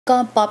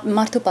կա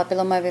մարդու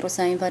պապիլոմա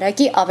վիրուսային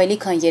վարակի ավելի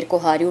քան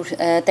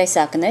 200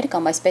 տեսակներ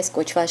կամ այսպես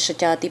կոչված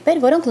շրջատիպեր,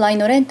 որոնք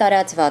լայնորեն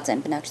տարածված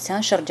են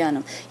բնակչության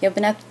շրջանում եւ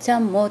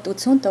բնակչության մոտ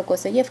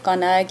 80%-ը եւ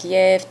կանայք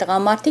եւ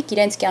տղամարդիկ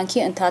իրենց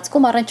կյանքի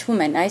ընթացքում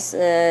առնչվում են այս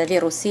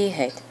վիրուսի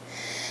հետ։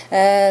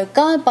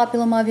 Կա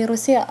պապիլոմա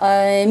վիրուսի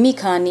մի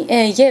քանի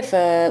եւ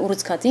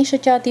ուռուցքածին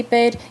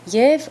շրջատիպեր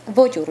եւ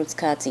ոչ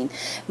ուռուցքածին։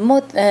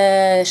 Մոտ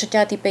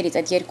շրջատիպերից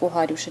այդ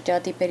 200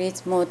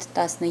 շրջատիպերից մոտ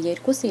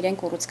 12-ը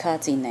իրենք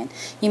ուռուցքածին են։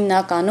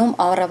 Հիմնականում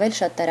առավել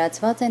շատ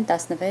տարածված են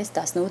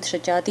 16-18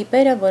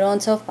 շրջատիպերը,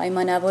 որոնցով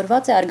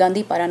պայմանավորված է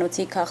արգանդի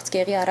պարանոցի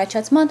քաղցկեղի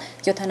առաջացման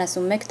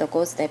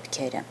 71%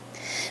 դեպքերը։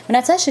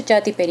 Մնացած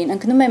շրջատիպերին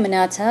ընկնում է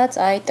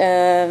մնացած այդ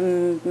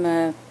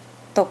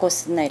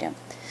տոկոսները։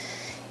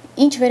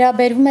 Ինչ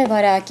վերաբերվում է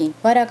վարակին,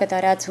 վարակը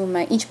տարածվում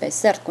է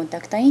ինչպես սերտ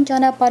կոնտակտային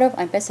ճանապարհով,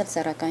 այնպես էլ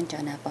սեռական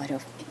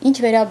ճանապարհով։ Ինչ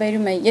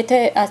վերաբերում է, եթե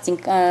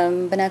ասենք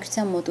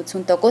բնակչության մոտ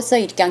 80%-ը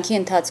իր կյանքի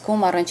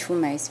ընթացքում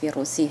առնչվում է այս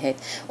վիրուսի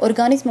հետ,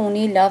 օրգանիզմը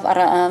ունի լավ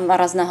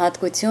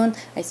առանձնահատկություն,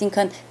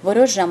 այսինքն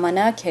որոշ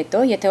ժամանակ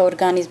հետո, եթե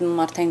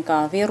օրգանիզմում արդեն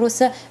կա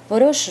վիրուսը,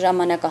 որոշ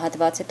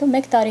ժամանակահատված հետո,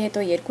 1 տարի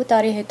հետո, 2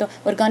 տարի հետո,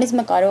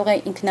 օրգանիզմը կարող է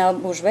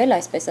ինքնաբուժվել,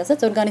 այսպես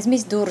ասած,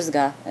 օրգանիզմից դուրս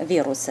գա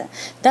վիրուսը։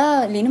 Դա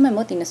լինում է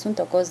մոտ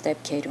 90%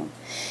 դեպքերում։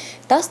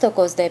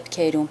 10%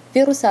 դեպքերում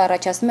վիրուսը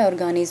առաջացնում է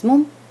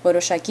օրգանիզմում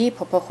որոշակի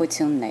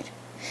փոփոխություններ,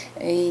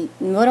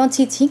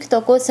 որոնցից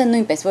 5%-ը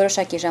նույնպես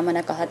որոշակի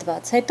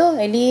ժամանակահատված հետո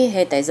էլի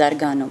հետ է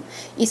զարգանում։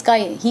 Իսկ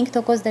այ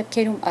 5%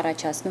 դեպքերում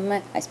առաջացնում է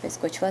այսպես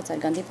կոչված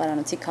արգանդի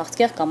պարանոցի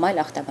քաղցկեղ կամ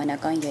այլ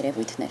ախտաբանական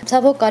երևույթներ։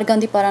 Ցավոք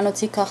արգանդի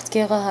պարանոցի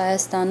քաղցկեղը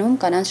Հայաստանում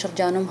կանանց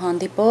շրջանում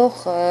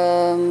հանդիպող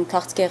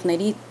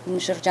քաղցկեղների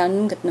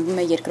շրջանում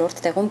գտնվում է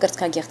երկրորդ տեղում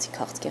կրծքագեղձի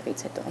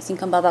քաղցկեղից հետո,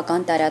 այսինքն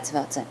բավական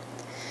տարածված է։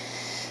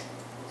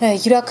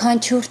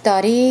 Յուրաքանչյուր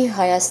տարի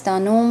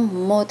Հայաստանում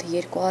մոտ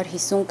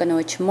 250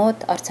 կնոջ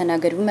մոտ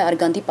արձանագրվում է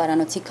արգանդի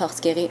պարանոցի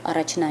քաղցկեղի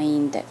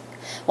առաջնային դեպք։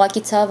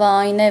 Ուղղակի ցավը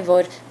այն է,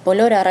 որ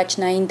բոլոր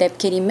առաջնային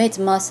դեպքերի մեծ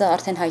մասը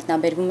արդեն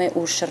հայտնաբերվում է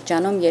ուշ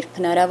շրջանում, երբ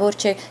հնարավոր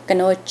չէ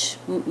կնոջ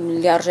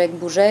լիարժեք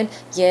բուժել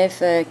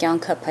եւ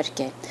կյանքը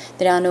փրկել։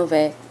 Դրանով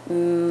է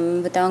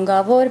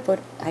վտանգավոր,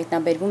 որ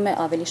հայտնաբերվում է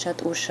ավելի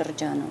շատ ուշ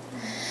շրջանում։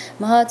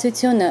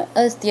 Մահացությունը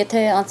ըստ եթե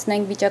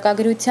անցնենք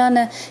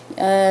վիճակագրությանը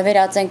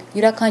վերածենք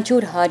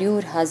յուրաքանչյուր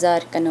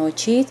 100,000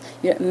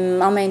 կնոջից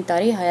ամեն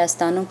տարի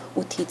Հայաստանում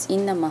 8-ից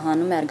 9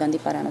 մահանում է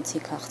արգանդի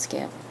պարանոցի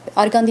քաղցկեղ։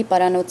 Արգանդի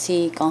պարանոցի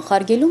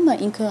կանխարգելումը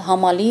ինքը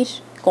համալիր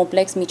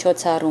կոմպլեքս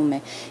միջոցառում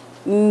է։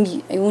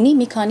 Ունի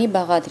մի քանի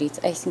բաղադրիչ,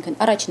 այսինքն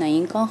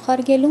առաջնային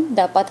կանխարգելում,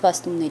 դա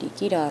պատվաստումների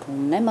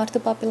կիրառումն է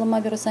մարդու պապիլոմա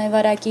վիրուսային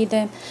վարակի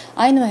դեմ,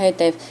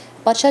 այնուհետև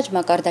պատշաճ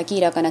մակարդակի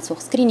իրականացող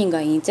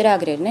սկրինինգային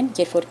ծրագրերն են,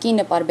 երբ որ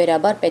կինը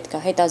պարբերաբար պետք է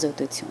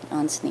հետազոտություն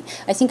անցնի։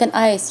 Այսինքն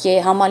այս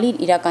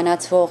համալիր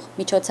իրականացվող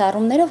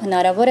միջոցառումներով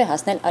հնարավոր է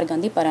հասնել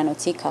արգանդի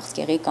պարանոցի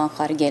քաղցկեղի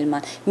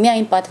կանխարգելման։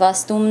 Միայն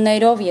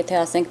պատվաստումներով, եթե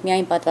ասենք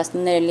միայն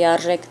պատվաստումները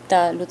լիարժեք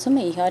դա լուծում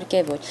է,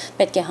 իհարկե ոչ,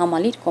 պետք է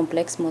համալիր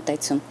կոմպլեքս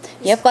մոտեցում։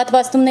 Եվ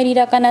պատվաստումներ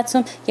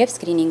իրականացում, եւ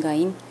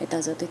սկրինինգային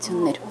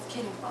հետազոտություններ։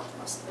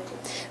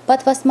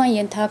 Պատվաստման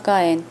ենթակա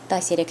են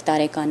 13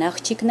 տարեկան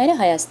աղջիկները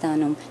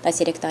Հայաստանում,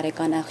 13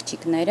 տարեկան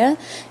աղջիկները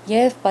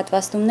եւ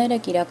պատվաստումները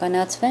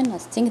կիրականացվեն,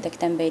 ասենք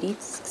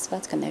դեկտեմբերից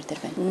սկսած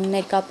կներդրվեն։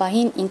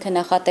 Ներկապահին ինքը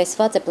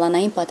նախատեսված է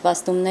պլանային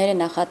պատվաստումները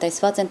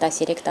նախատեսված են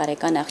 13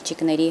 տարեկան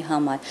աղջիկների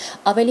համար։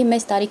 Ավելի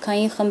մեծ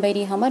տարիքային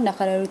խմբերի համար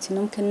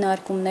նախարարությունում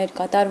քննարկումներ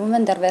կատարվում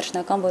են, դեռ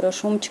վերջնական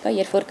որոշում չկա,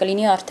 երբ որ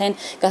կլինի արդեն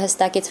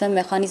կհստակեցվեն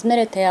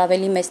մեխանիզմները, թե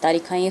ավելի մեծ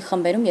տարիքային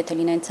խմբերում, եթե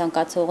լինեն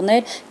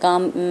ցանկացողներ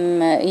կամ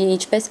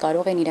ինչպես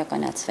կարող են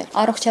իրականացվել։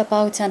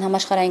 Առողջապահության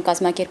համաշխարհային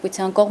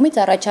կազմակերպության կողմից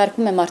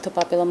առաջարկվում է մարդու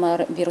պապիլոմա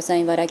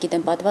վիրուսային վարակի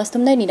դեմ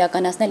պատվաստումներն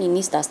իրականացնել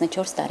 9-ից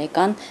 14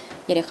 տարեկան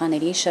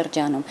երեխաների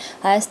շրջանում։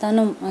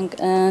 Հայաստանում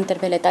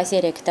ընտրվել է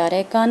 13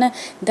 տարեկանը,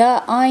 դա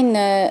այն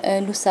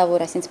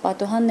լուսավոր, այսինքն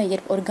պատուհանն է,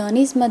 երբ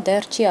օրգանիզմը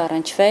դեռ չի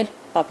առնչվել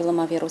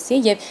պապիլոմա վիրուսի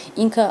եւ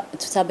ինքը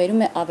ցուցաբերում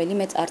է ավելի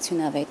մեծ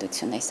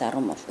արդյունավետություն այս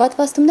առումով։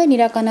 Պատվաստումներն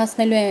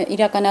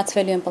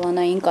իրականացվելու են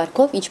պլանային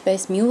կարգով,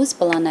 ինչպես մյուս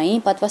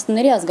պլանային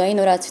պատվաստումների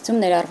ազգային օրացույցում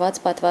ներառված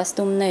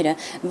պատվաստումները,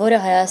 որը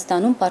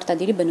Հայաստանում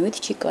պարտադիրի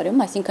բնույթ չի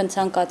կրում, այսինքն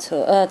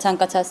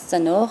ցանկացած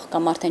ծնող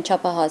կամ արդեն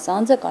չափահաս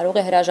անձը կարող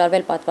է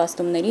հրաժարվել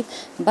պատվաստումներից,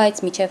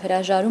 բայց միջև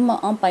հրաժարումը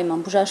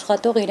անպայման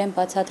բուժաշխատողը իրեն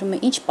բացատրում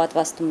է ինչ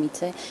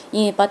պատվաստումից է,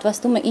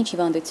 պատվաստումը ինչ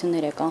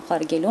հիվանդություններ է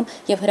կանխարգելում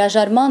եւ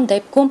հրաժարման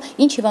դեպքում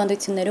ինչ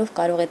հիվանդություններով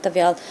կարող է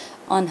տվյալ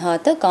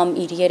անհատը կամ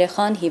իր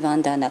երեխան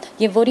հիվանդանալ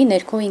եւ որի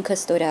ներքո ինքը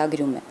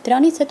ստորագրում է։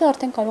 Դրանից հետո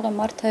արդեն կարող է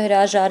մարդը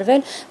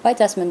հրաժարվել,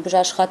 բայց ասում են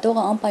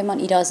բուժաշխատողը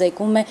անպայման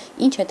իրազեկում է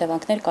ինչ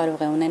հետևանքներ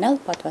կարող է ունենալ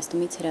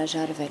պատվաստումից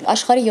հրաժարվել։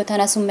 Աշխարհի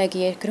 71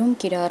 երկրում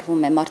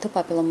կիրառվում է մարդու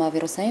պապիլոմա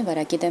վիրուսային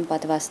վարակի դեմ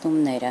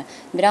պատվաստումները։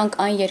 Դրանք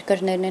այն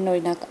երկրներն են,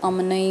 օրինակ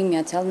ԱՄՆ-ի,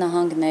 Միացյալ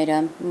Նահանգները,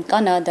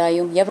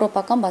 Կանադայում,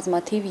 եվրոպական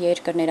բազմաթիվ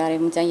երկրներ,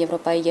 արևմտյան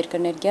Եվրոպայի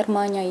երկրներ,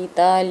 Գերմանիա,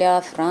 Իտալիա,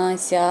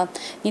 Ֆրանսիա,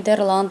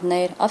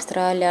 Նիդերլանդներ,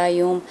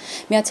 Ավստրալիայում,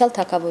 Միացյալ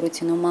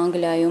Թագավորությունում,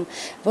 Անգլիայում,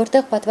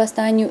 որտեղ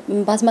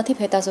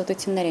բազմաթիվ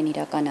հետազոտություններ են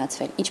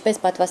իրականացվել,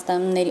 ինչպես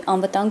պատվաստանյութերի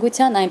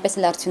անվտանգության, այնպես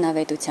էլ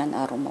արդյունավետության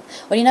առումով։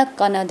 Օրինակ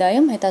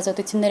Կանադայում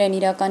հետազոտություններ են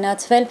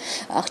իրականացվել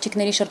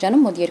աղջիկների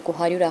շրջանում մոտ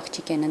 200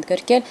 աղջիկ են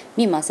ընդգրկել,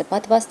 մի մասը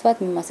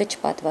պատվաստված, մի մասը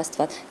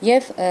չպատվաստված,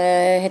 եւ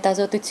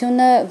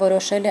հետազոտությունը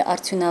որոշել է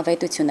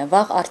արդյունավետությունը,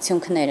 վաղ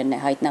արդյունքներն է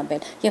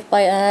հայտնաբերել եւ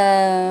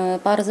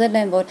պարզել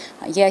են, որ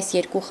այս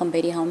երկու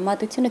խմբերի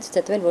համեմատությունը ցույց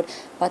է տվել, որ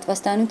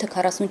պատվաստանյութը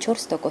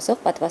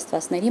 44%-ով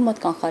պատվաստվածների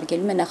մոտ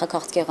կանխարգելում է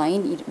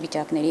նախաքաղցկեղային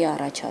վիճակների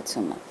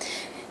առաջացումը։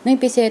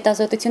 Նույնպիսի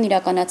հետազոտություն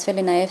իրականացվել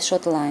է նաև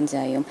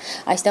Շոտլանդիայում։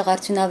 Այստեղ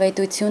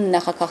արդյունավետություն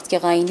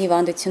նախաքաղցկեղային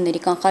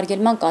հիվանդությունների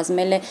կանխարգելման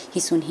կազմել է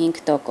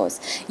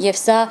 55%։ Եվ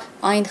սա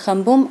այն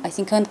խմբում,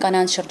 այսինքն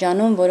կանանց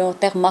շրջանում,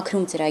 որոնտեղ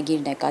մաքրում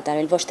ծրագիրն է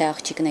կատարել, ոչ թե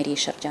աղջիկների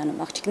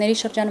շրջանում։ Աղջիկների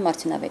շրջանում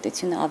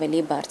արդյունավետությունը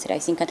ավելի բարձր է,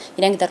 այսինքն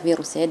իրենք դեռ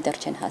վիրուսի հետ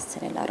դեռ չեն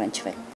հասցրել առնչվել։